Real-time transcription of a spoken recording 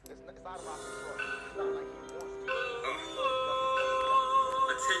Attention,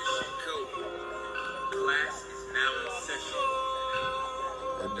 code. Class is now in session.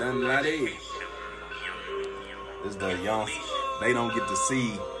 That done laddie. It's the young. They don't get to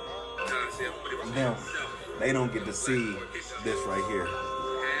see them. They don't get to see this right here.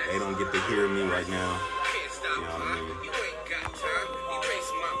 They don't get to hear me right now. You know what I mean?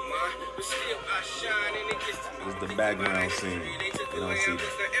 It's the background scene. They don't see that.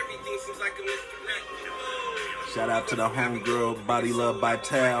 Shout out to the homegirl, Body Love by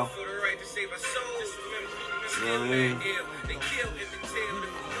Tal. You know what I mean?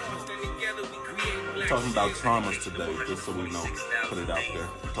 We're talking about traumas today, just so we know. Put it out there.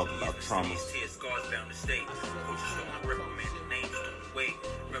 We're talking about traumas.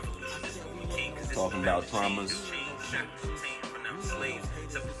 Talking about traumas.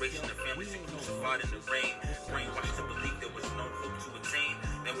 Separation of families and crucified in the rain. Brainwashed to believe there was no hope to attain.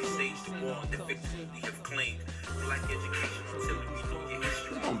 Then we staged the war and the victory we have claimed. Black education until we know your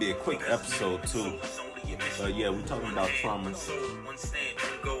history. It's gonna be a quick episode too. Yeah, we're talking about traumas.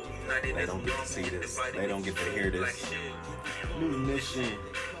 They don't get to see this. They don't get to hear this. New mission,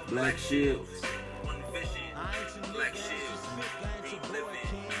 Black Shields.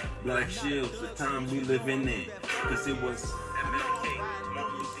 Black Shields, the time we living in. Cause it was MLK,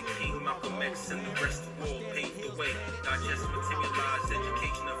 Martin Luther King, Malcolm X, and the rest of the world paved the way. Digest materialized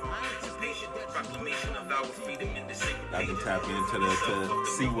education of emancipation, proclamation of our freedom in the sacred page. Y'all can tap into to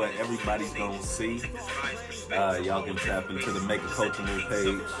see what everybody's gonna see. Y'all can tap into the Make a Culture Move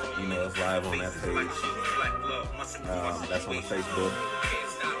page. You know, it's live on that page. That's on the Facebook.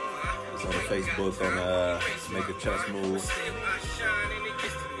 It's on the Facebook on Make a Chess Move.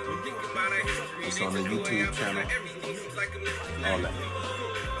 It's on the YouTube channel. All that.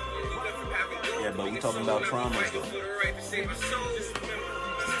 Yeah, but we talking about traumas though.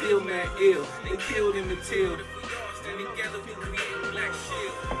 Still mad ill. They killed him until.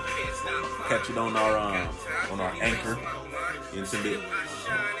 Catch it on our anchor. Internet.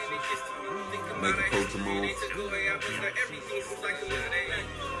 Make a Culture Move.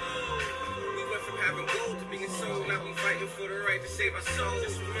 Having gold to being sold, now we fighting for the right to save our souls.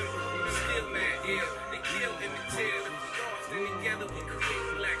 Just remember, we're still mad ill. They kill Emmett Till. If we all stand together, we create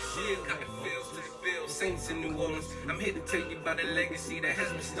Black Shield. Got the feels to the bill. Saints in New Orleans. I'm here to tell you about the legacy that has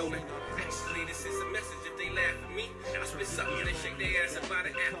been stolen. Actually, this is a message if they laugh at me. I spit something they shake their ass about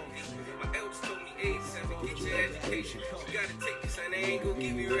an athlete. My elders told me, age 7, get your education. You gotta take this and they ain't gonna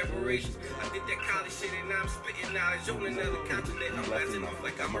give you reparations. I did that college shit and now I'm spitting knowledge on another continent. I'm blasting off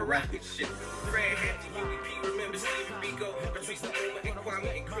like I'm a rocket ship. Fred had the UEP, remember Stephen Biko, Patrice the Moment, and Kwame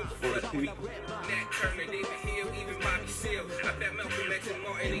and Crew for the people. Nat Turner, David Hill, even Bobby Seale. I bet Malcolm X and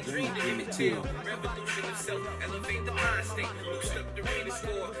Martin, they dreamed of Emmett Till. Revolution itself, elevate the mind state. Boost up the rating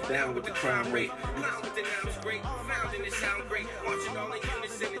score, down with the crime rate. Clown with the knowledge break, found in it sound great. Marching all in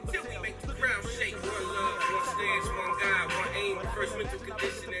unison until we make the ground shake. One love, one stance, one God, one aim. First mental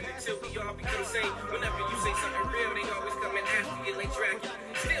condition, and until we all become sane. Whenever you say something real, they always come and ask you like Dracula.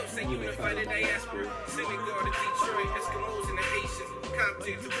 Still say unified the diaspora. Senegal to Detroit, Eskimos and the Haitians.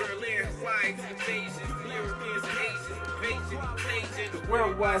 Compton to Berlin, Hawaii to the Asians. Europeans and Asians, Asian.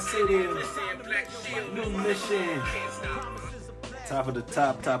 Worldwide city, new mission. Top of the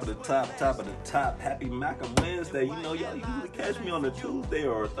top, top of the top, top of the top. Happy Malcolm Wednesday. You know, y'all usually catch me on a Tuesday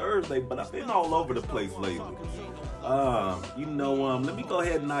or a Thursday, but I've been all over the place lately. Let me go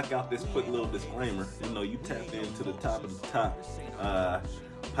ahead and knock out this quick little disclaimer. You know, you tapped into the top of the top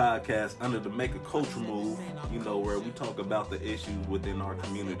podcast under the Make a Culture Move, you know, where we talk about the issues within our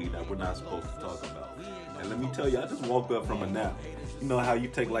community that we're not supposed to talk about. And let me tell you, I just woke up from a nap. You know how you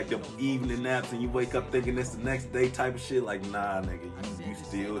take like them evening naps and you wake up thinking it's the next day type of shit? Like, nah, nigga, you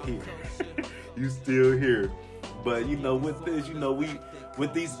still here. You still here. But, you know, with this, you know,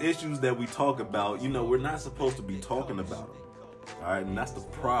 with these issues that we talk about, you know, we're not supposed to be talking about them. All right, and that's the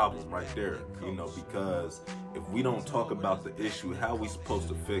problem right there, you know, because if we don't talk about the issue, how are we supposed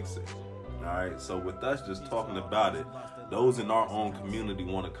to fix it? All right, so with us just talking about it, those in our own community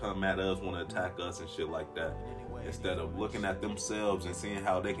want to come at us, want to attack us and shit like that, instead of looking at themselves and seeing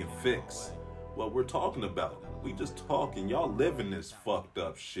how they can fix what we're talking about. We just talking. Y'all living this fucked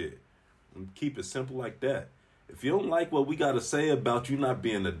up shit. And keep it simple like that. If you don't like what we got to say about you not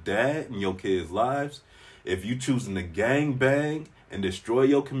being a dad in your kids' lives, if you choosing to gang bang and destroy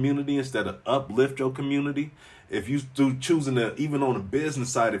your community instead of uplift your community, if you choosing to, even on the business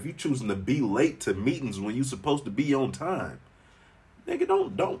side, if you choosing to be late to meetings when you supposed to be on time, nigga,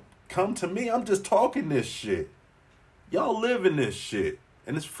 don't come to me. I'm just talking this shit. Y'all living this shit.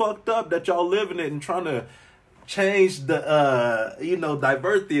 And it's fucked up that y'all living it and trying to change the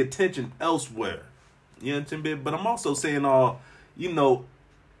divert the attention elsewhere. You know what I'm saying? But I'm also saying I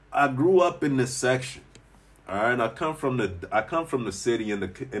grew up in this section. All right, I come from the city, and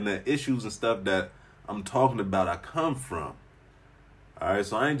the issues and stuff that I'm talking about, I come from. All right,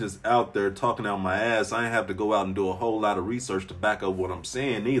 so I ain't just out there talking out my ass. I ain't have to go out and do a whole lot of research to back up what I'm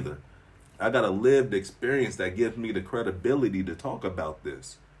saying either. I got a lived experience that gives me the credibility to talk about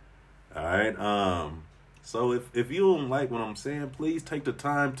this. All right, so if you don't like what I'm saying, please take the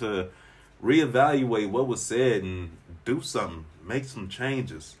time to reevaluate what was said and do something, make some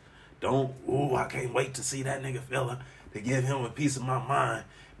changes. Don't, I can't wait to see that nigga Philip to give him a piece of my mind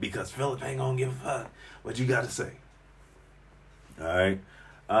because Philip ain't gonna give a fuck what you got to say. All right.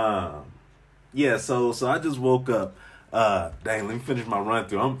 Yeah, so I just woke up. Dang, let me finish my run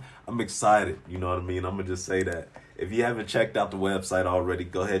through. I'm excited, you know what I mean? I'm gonna just say that. If you haven't checked out the website already,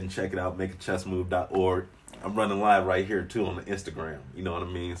 go ahead and check it out, makeachessmove.org. I'm running live right here too on the Instagram, you know what I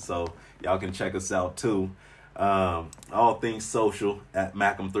mean? So y'all can check us out too. All things social at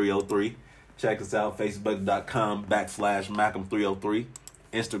Macam303. Check us out, facebook.com/Macam303,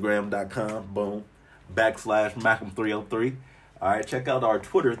 instagram.com, boom, /Macam303. All right, check out our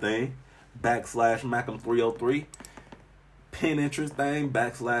Twitter thing, /Macam303. Pinterest thing,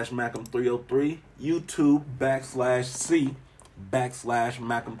 /Macam303. YouTube, /C,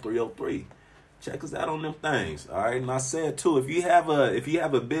 /Macam303. Check us out on them things. All right. And I said too, if you have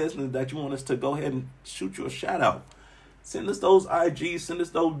a business that you want us to go ahead and shoot you a shout out, send us those IGs, send us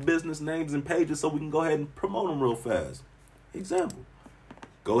those business names and pages so we can go ahead and promote them real fast. Example.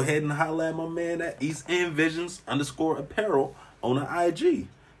 Go ahead and holler at my man at East End Visions _apparel on the IG.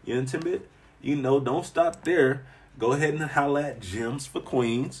 You intended? Don't stop there. Go ahead and holler at Gems for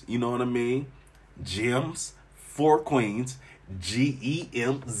Queens. You know what I mean? Gems for Queens.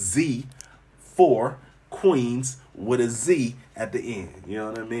 GEMZ for Queens with a Z at the end. You know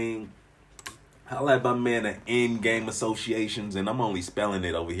what I mean? Holla at my man at End Game Associations, and I'm only spelling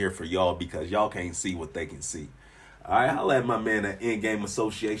it over here for y'all because y'all can't see what they can see. All right, holla at my man at End Game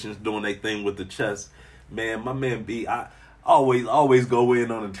Associations doing their thing with the chess. Man, my man B, I always go in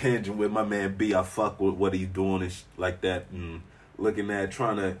on a tangent with my man B. I fuck with what he's doing and like that, and looking at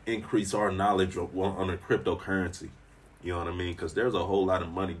trying to increase our knowledge on a cryptocurrency. You know what I mean? Because there's a whole lot of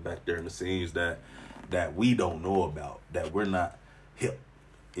money back there in the scenes that we don't know about, that we're not hip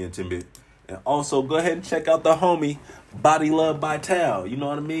into. And also, go ahead and check out the homie Body Love by Tal. You know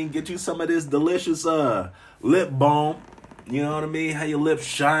what I mean? Get you some of this delicious lip balm. You know what I mean? How your lips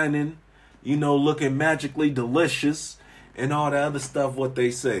shining, looking magically delicious and all that other stuff, what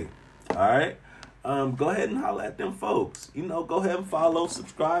they say. All right? Go ahead and holler at them folks. Go ahead and follow,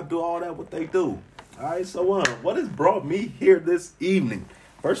 subscribe, do all that, what they do. All right, so what has brought me here this evening?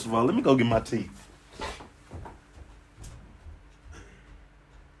 First of all, let me go get my tea.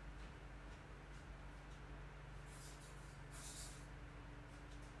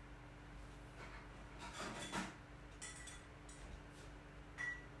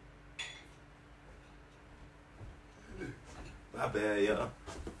 My bad, y'all.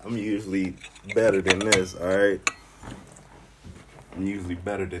 I'm usually better than this, all right? I'm usually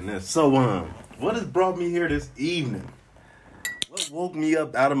better than this. So, what has brought me here this evening? What woke me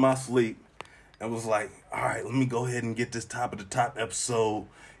up out of my sleep and was like, all right, let me go ahead and get this top of the top episode.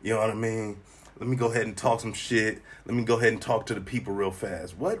 You know what I mean? Let me go ahead and talk some shit. Let me go ahead and talk to the people real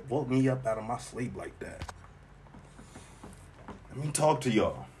fast. What woke me up out of my sleep like that? Let me talk to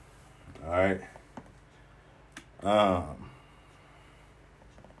y'all. All right?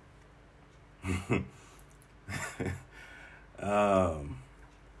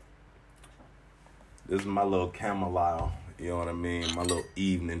 This is my little chamomile, you know what I mean? My little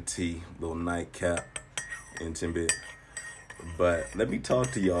evening tea, little nightcap, intimate. But let me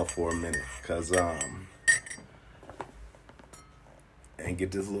talk to y'all for a minute, cause and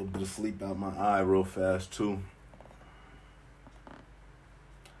get this little bit of sleep out my eye real fast too.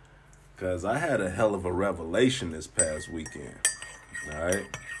 Cause I had a hell of a revelation this past weekend. All right,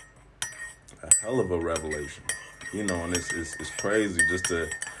 a hell of a revelation. And it's crazy just to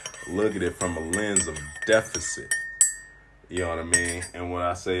look at it from a lens of deficit. You know what I mean? And when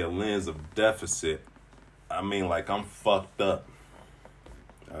I say a lens of deficit, I mean like I'm fucked up.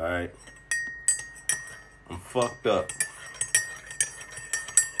 All right? I'm fucked up.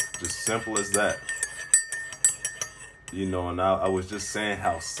 Just simple as that. And I was just saying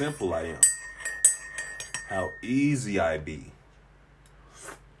how simple I am. How easy I be.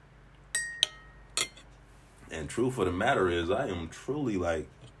 And truth of the matter is, I am truly,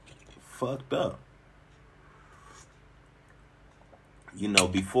 fucked up.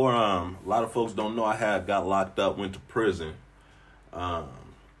 before a lot of folks don't know I had got locked up, went to prison,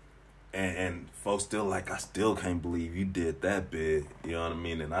 and folks still like, I still can't believe you did that big, you know what I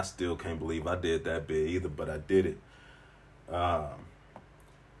mean? And I still can't believe I did that big either, but I did it.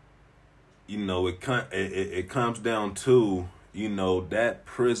 It comes down to, that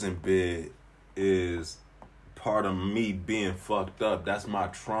prison bid is part of me being fucked up. That's my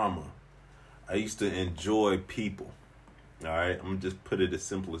trauma. I used to enjoy people. All right, I'm gonna just put it as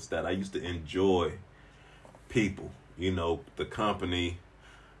simple as that. I used to enjoy people, the company,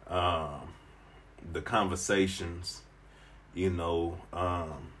 the conversations,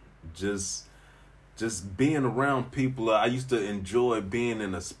 just being around people. I used to enjoy being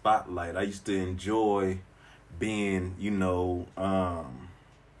in the spotlight. I used to enjoy being,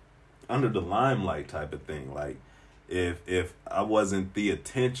 under the limelight type of thing. Like, if I wasn't the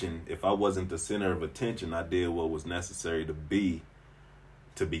attention, if I wasn't the center of attention, I did what was necessary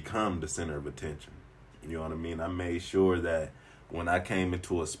to become the center of attention. You know what I mean? I made sure that when I came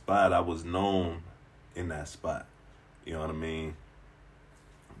into a spot, I was known in that spot. You know what I mean?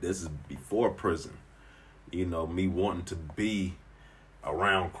 This is before prison. Me wanting to be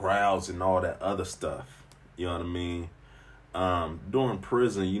around crowds and all that other stuff. You know what I mean? During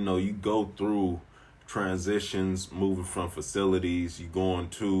prison, you go through transitions, moving from facilities. You going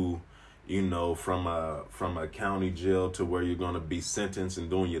to, from a county jail to where you're gonna be sentenced and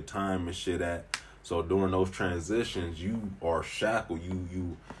doing your time and shit at. So during those transitions, you are shackled.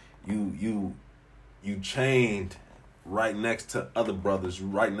 You chained right next to other brothers,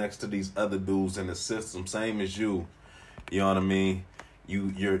 right next to these other dudes in the system, same as you. You know what I mean?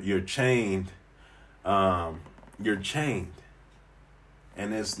 You're chained. You're chained.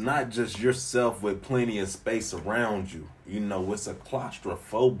 And it's not just yourself with plenty of space around you. It's a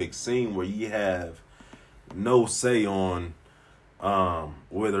claustrophobic scene where you have no say on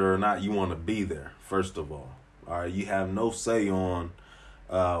whether or not you want to be there, first of all. All right, you have no say on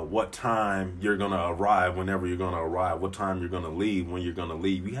what time you're going to arrive, whenever you're going to arrive, what time you're going to leave, when you're going to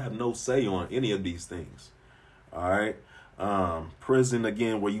leave. You have no say on any of these things. All right? Prison,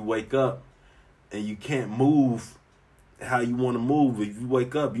 again, where you wake up and you can't move how you want to move. If you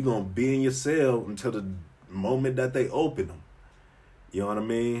wake up, you're going to be in your cell until the moment that they open them. You know what I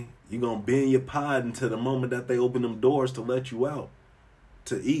mean? You're going to be in your pod until the moment that they open them doors to let you out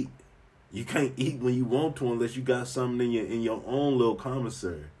to eat. You can't eat when you want to unless you got something in your own little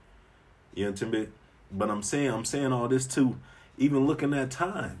commissary. You know what I mean? But I'm saying all this too, even looking at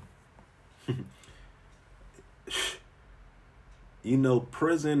time.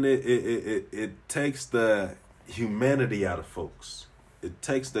 Prison, it takes the humanity out of folks. It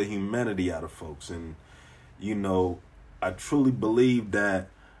takes the humanity out of folks. And, I truly believe that,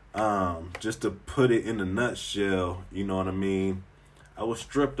 just to put it in a nutshell, you know what I mean? I was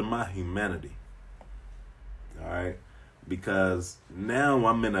stripped of my humanity. All right? Because now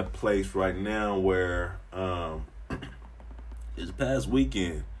I'm in a place right now where, this past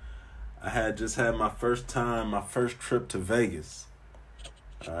weekend, I had just had my first trip to Vegas.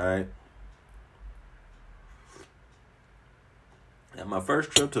 All right? And my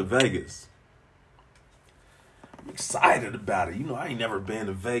first trip to Vegas, I'm excited about it. I ain't never been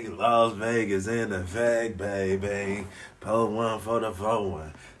to Vegas, Las Vegas, in the Veg, baby. Pull 1 for the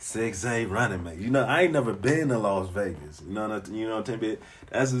 4-1, 6-8 running mate. I ain't never been to Las Vegas. You know what I'm saying?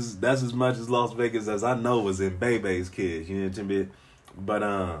 That's as much as Las Vegas as I know was in Bebe's kids. You know what I'm saying? But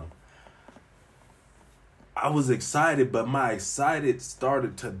I was excited, but my excited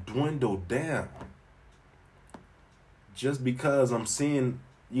started to dwindle down. Just because I'm seeing,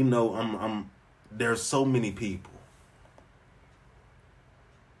 there's so many people.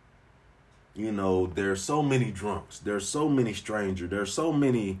 There's so many drunks. There's so many strangers. There's so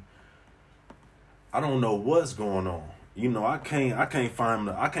many. I don't know what's going on. I can't find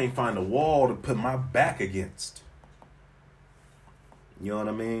the wall to put my back against. You know what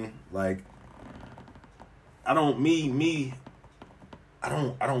I mean? Like, I don't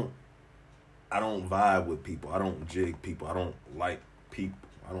vibe with people. I don't jig people. I don't like people.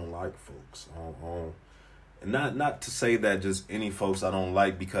 I don't like folks. And not to say that just any folks I don't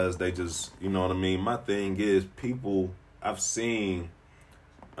like because they just, you know what I mean? My thing is people, I've seen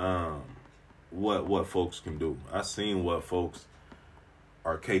what folks can do. I've seen what folks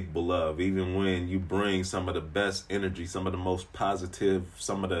are capable of. Even when you bring some of the best energy, some of the most positive,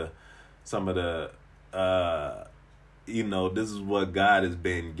 some of the this is what God has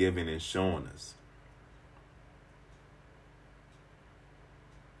been giving and showing us.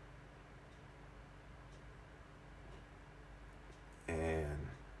 And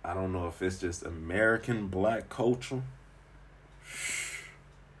I don't know if it's just American black culture.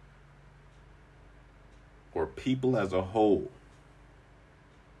 people as a whole.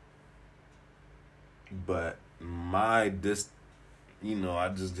 But I just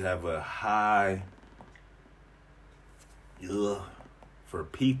have a high for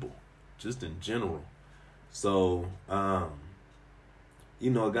people, just in general. So,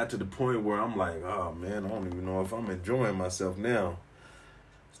 it got to the point where I'm like, oh man, I don't even know if I'm enjoying myself now.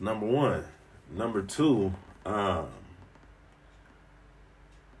 It's number one. Number two,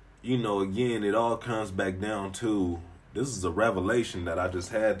 again, it all comes back down to, this is a revelation that I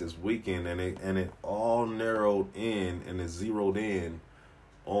just had this weekend, and it all narrowed in and it zeroed in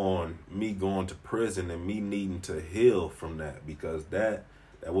on me going to prison and me needing to heal from that, because that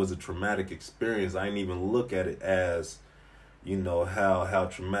was a traumatic experience. I didn't even look at it as, how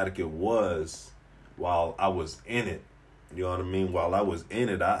traumatic it was while I was in it. You know what I mean? While I was in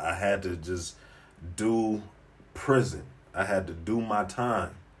it, I had to just do prison. I had to do my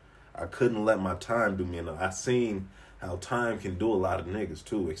time. I couldn't let my time do me. And I seen how time can do a lot of niggas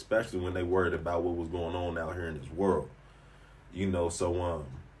too, especially when they worried about what was going on out here in this world. So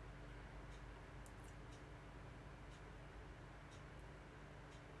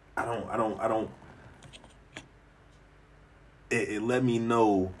I don't it let me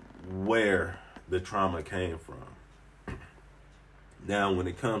know where the trauma came from. Now, when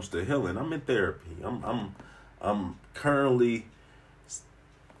it comes to healing, I'm in therapy. I'm currently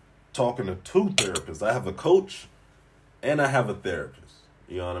talking to two therapists. I have a coach and I have a therapist.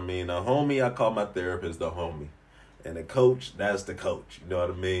 You know what I mean? A homie, I call my therapist the homie. And a coach, that's the coach. You know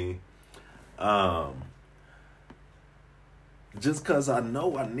what I mean? Just because I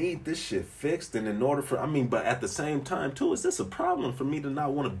know I need this shit fixed, and in order for, but at the same time, too, is this a problem for me to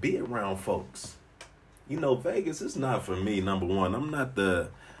not want to be around folks? Vegas is not for me, number one. I'm not the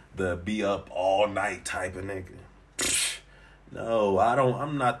be up all night type of nigga. No,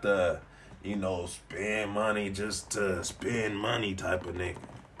 I'm not the, spend money just to spend money type of nigga.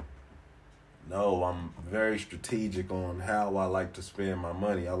 No, I'm very strategic on how I like to spend my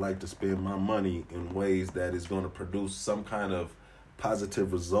money. I like to spend my money in ways that is going to produce some kind of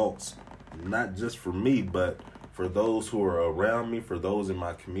positive results, not just for me, but for those who are around me, for those in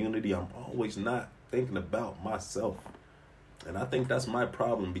my community. I'm always not thinking about myself. And I think that's my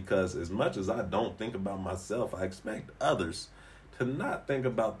problem, because as much as I don't think about myself, I expect others to not think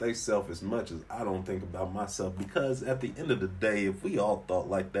about themselves as much as I don't think about myself. Because at the end of the day, if we all thought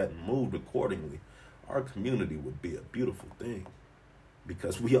like that and moved accordingly, our community would be a beautiful thing,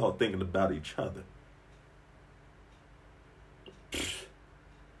 because we all thinking about each other. But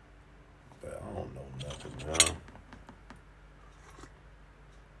I don't know nothing, man.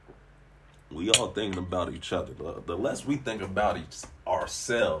 We all thinking about each other. The less we think about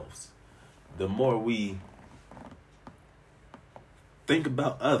ourselves, the more we think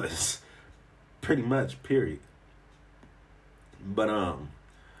about others. Pretty much, period. But I'm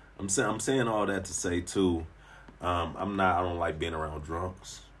saying all that to say too, I don't like being around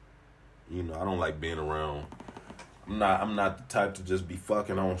drunks. I don't like being around. I'm not the type to just be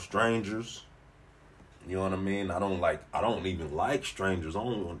fucking on strangers. You know what I mean? I don't even like strangers.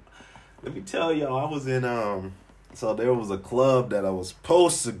 Let me tell y'all, I was in so there was a club that I was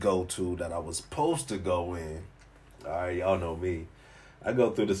supposed to go to, in. All right, y'all know me. I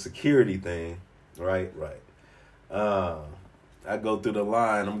go through the security thing, right. I go through the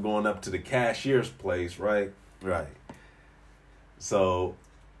line. I'm going up to the cashier's place, right. So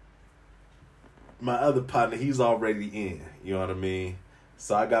my other partner, he's already in. You know what I mean?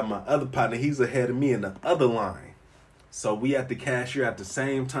 So I got my other partner. He's ahead of me in the other line. So we at the cashier at the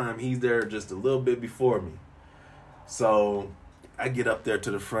same time. He's there just a little bit before me. So I get up there to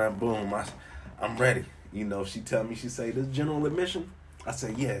the front. Boom. I'm ready. She tell me, she say, "This general admission?" I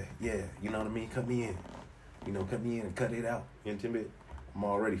say, yeah. You know what I mean? Cut me in. Cut me in and cut it out. Intimate. I'm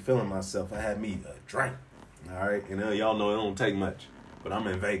already feeling myself. I had me a drink. All right. And y'all know it don't take much. But I'm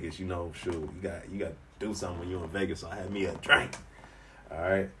in Vegas, sure. You got to do something when you're in Vegas. So I had me a drink. All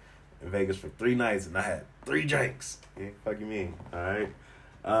right. In Vegas for 3 nights, and I had 3 drinks. Yeah, fuck you mean? All right.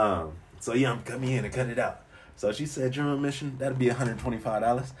 So yeah, cut me in and cut it out. So she said, "General admission, that'd be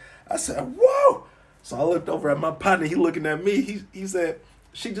 $125. I said, "Whoa!" So I looked over at my partner. He looking at me. He said,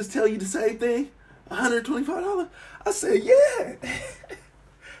 "She just tell you the same thing? $125? I said, "Yeah."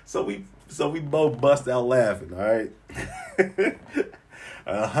 So we both bust out laughing. All right.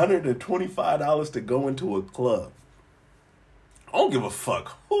 $125 to go into a club. I don't give a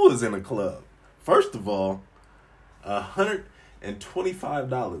fuck who is in a club. First of all,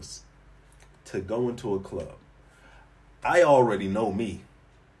 $125 to go into a club. I already know me.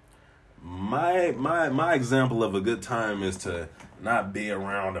 My example of a good time is to not being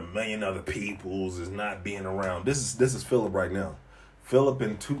around a million other peoples, is not being around. This is Philip right now. Philip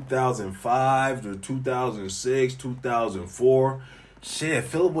in 2005 to 2006, 2004. Shit,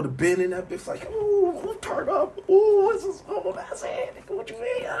 Philip would have been in that bitch like, ooh, turn up. Ooh, this is, oh, that's it. Nigga, what you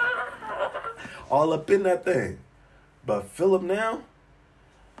mean? Ah. All up in that thing. But Philip now,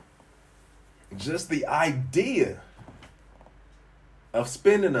 just the idea of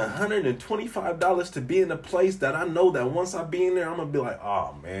spending $125 to be in a place that I know that once I be in there, I'm going to be like,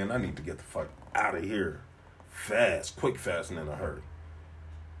 oh, man, I need to get the fuck out of here fast, quick, fast, and in a hurry.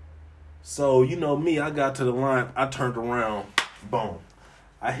 So, you know me, I got to the line, I turned around, boom.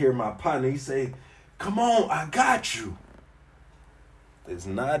 I hear my partner, he say, come on, I got you. It's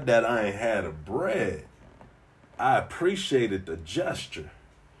not that I ain't had a bread. I appreciated the gesture.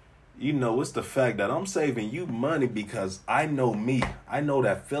 You know, it's the fact that I'm saving you money because I know me. I know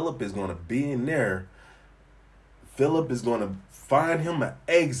that Philip is going to be in there. Philip is going to find him an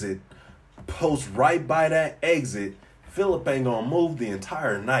exit, post right by that exit. Philip ain't going to move the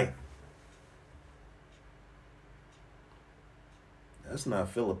entire night. That's not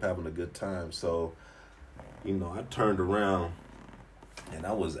Philip having a good time. So, you know, I turned around and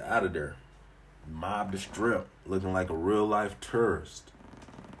I was out of there. Mobbed the strip, looking like a real life tourist.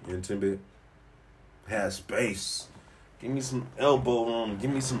 You know what I mean? Had space. Give me some elbow room. Give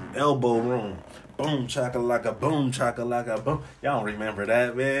me some elbow room. Boom chakalaka, boom chakalaka, boom. Y'all don't remember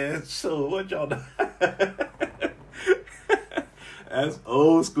that, man. So what y'all do? That's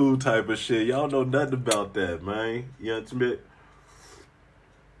old school type of shit. Y'all know nothing about that, man. You know what I mean?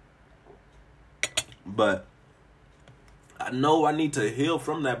 But I know I need to heal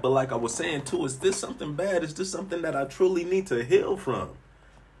from that. But like I was saying too, is this something bad? Is this something that I truly need to heal from?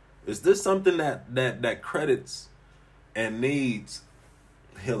 Is this something that credits and needs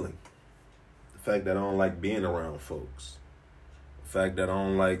healing? The fact that I don't like being around folks. The fact that I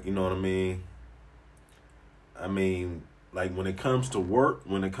don't like, you know what I mean? I mean, like when it comes to work,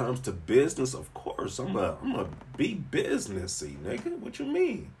 when it comes to business, of course, I'm a be businessy, nigga. What you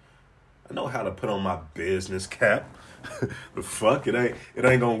mean? I know how to put on my business cap. The fuck, it ain't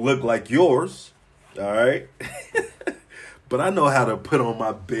gonna look like yours. All right? But I know how to put on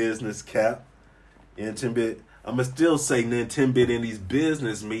my business cap. Nintendo. I'm going to still say Nintendo in these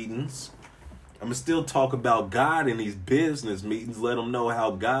business meetings. I'm going to still talk about God in these business meetings. Let them know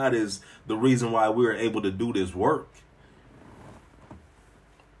how God is the reason why we're able to do this work.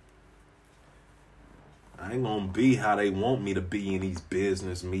 I ain't going to be how they want me to be in these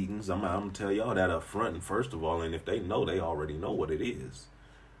business meetings. I'm going to tell y'all that up front and first of all. And if they know, they already know what it is.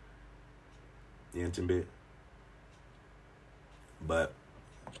 Nintendo. But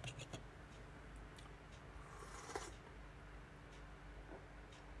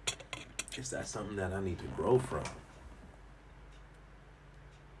is that something that I need to grow from?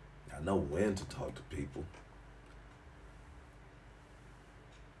 I know when to talk to people.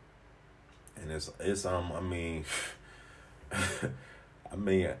 And it's I mean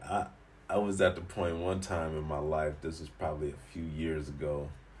I was at the point one time in my life, this was probably a few years ago,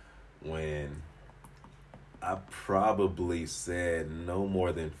 when I probably said no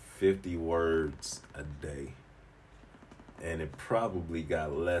more than 50 words a day. And it probably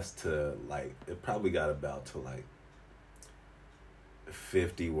got less to it probably got about to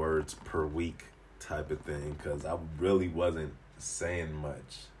 50 words per week type of thing. Because I really wasn't saying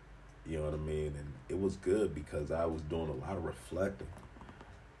much. You know what I mean? And it was good because I was doing a lot of reflecting.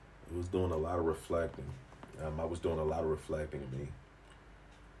 I was doing a lot of reflecting of me.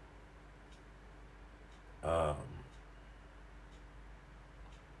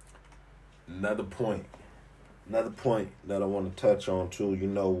 Another point that I want to touch on too. You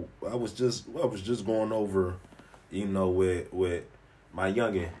know, I was just going over, you know, with my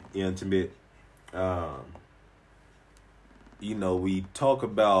youngin, you know, to me. You know, we talk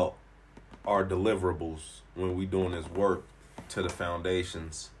about our deliverables when we doing this work to the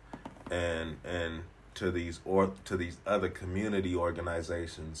foundations and to these other community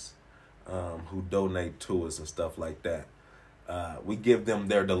organizations who donate to us and stuff like that. We give them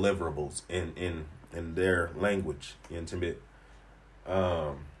their deliverables in their language, intimate.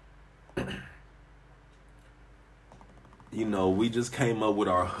 You know, we just came up with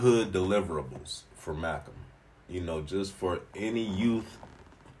our hood deliverables for Macomb. You know, just for any youth,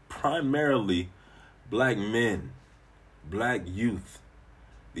 primarily black men, black youth,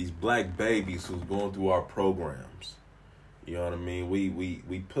 these black babies who's going through our programs. You know what I mean?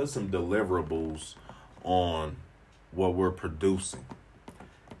 We put some deliverables on what we're producing.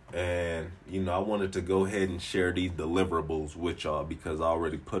 And, you know, I wanted to go ahead and share these deliverables with y'all because I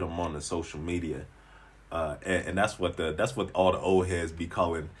already put them on the social media. And that's what all the old heads be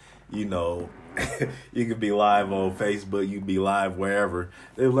calling, you know. You could be live on Facebook, you can be live wherever.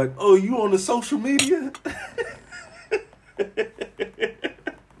 They were like, "Oh, you on the social media?"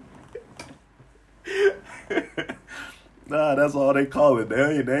 Nah, that's all they call it.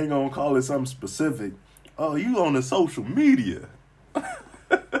 They ain't gonna call it something specific. "Oh, you on the social media?"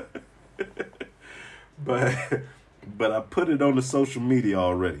 But I put it on the social media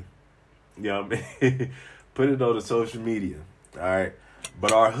already. You know what I mean? Put it on the social media. All right.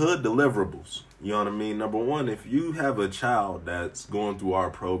 But our hood deliverables, you know what I mean? Number one, if you have a child that's going through our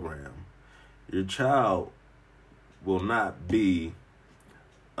program, your child will not be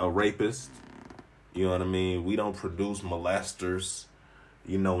a rapist. You know what I mean? We don't produce molesters.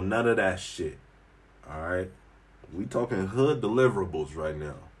 You know, none of that shit. All right? We talking hood deliverables right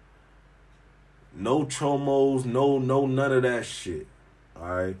now. No chomos, no none of that shit. All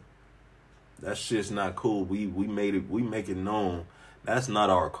right? That shit's not cool. We make it known. That's not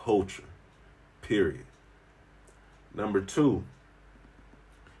our culture. Period. Number two,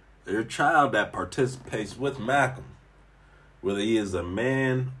 your child that participates with Malcolm, whether he is a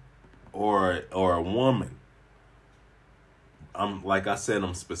man or a woman, like I said,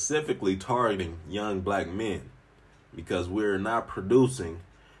 I'm specifically targeting young black men because we're not producing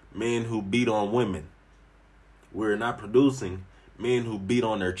men who beat on women. We're not producing men who beat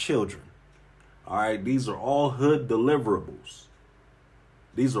on their children. All right, these are all hood deliverables.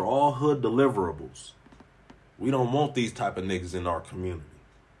 These are all hood deliverables. We don't want these type of niggas in our community.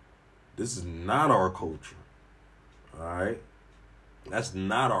 This is not our culture. All right? That's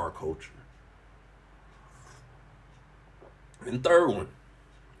not our culture. And third one,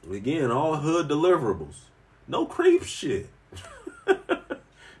 again, all hood deliverables. No creep shit.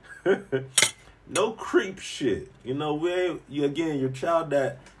 No creep shit. You know, again, your child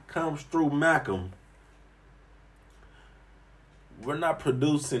that comes through Malcolm, we're not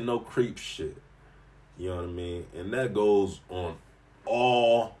producing no creep shit. You know what I mean? And that goes on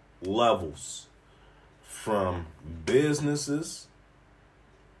all levels. From businesses,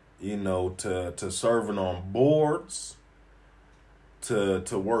 you know, to serving on boards, to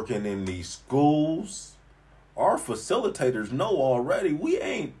working in these schools. Our facilitators know already we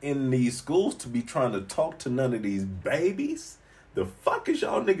ain't in these schools to be trying to talk to none of these babies. The fuck is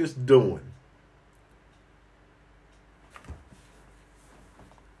y'all niggas doing?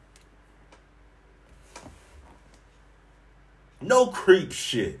 No creep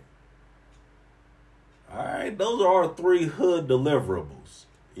shit. Alright, those are our 3 hood deliverables.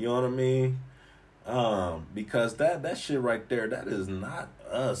 You know what I mean? Because that shit right there, that is not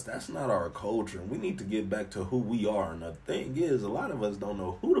us. That's not our culture. We need to get back to who we are. And the thing is, a lot of us don't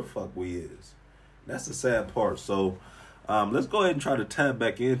know who the fuck we is. That's the sad part. So let's go ahead and try to tap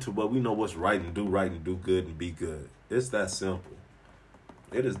back into what we know what's right and do good and be good. It's that simple.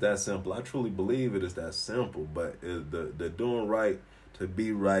 It is that simple. I truly believe it is that simple. But the doing right to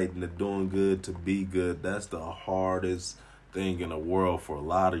be right and the doing good to be good, that's the hardest thing in the world for a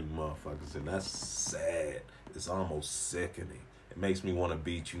lot of you motherfuckers. And that's sad. It's almost sickening. It makes me want to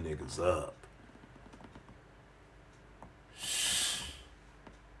beat you niggas up.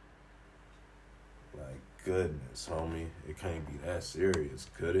 Like, goodness, homie. It can't be that serious,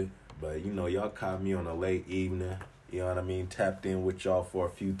 could it? But, you know, y'all caught me on a late evening. You know what I mean? Tapped in with y'all for a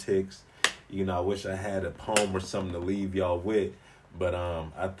few ticks. You know, I wish I had a poem or something to leave y'all with. But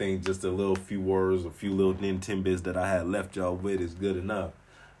I think just a little few words, a few little Nintendo that I had left y'all with is good enough.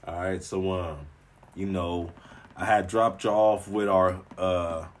 All right, so you know, I had dropped y'all off with our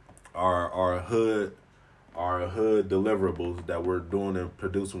hood deliverables that we're doing and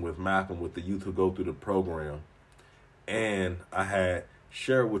producing with Malcolm with the youth who go through the program, and I had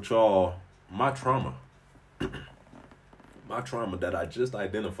shared with y'all my trauma, that I just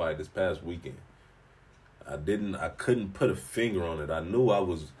identified this past weekend. I couldn't put a finger on it. I knew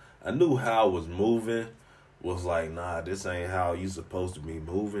how I was moving was like, nah, this ain't how you supposed to be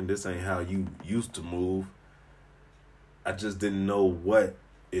moving. This ain't how you used to move. I just didn't know what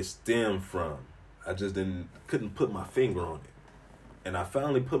it stemmed from. I just couldn't put my finger on it. And I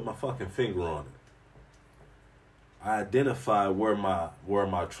finally put my fucking finger on it. I identified where my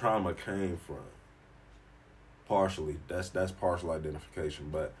trauma came from. Partially. That's partial identification,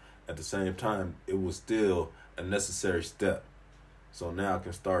 but at the same time, it was still a necessary step. So now I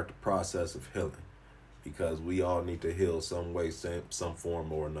can start the process of healing, because we all need to heal some way, some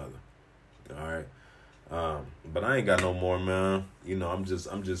form or another. All right. But I ain't got no more, man. You know, I'm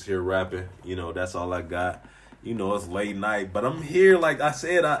just here rapping. You know, that's all I got. You know, it's late night, but I'm here. Like I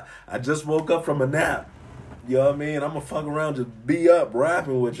said, I just woke up from a nap. You know what I mean? I'm gonna fuck around, just be up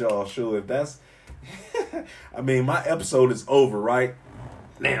rapping with y'all. Sure, if that's I mean, my episode is over right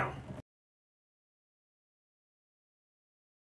now.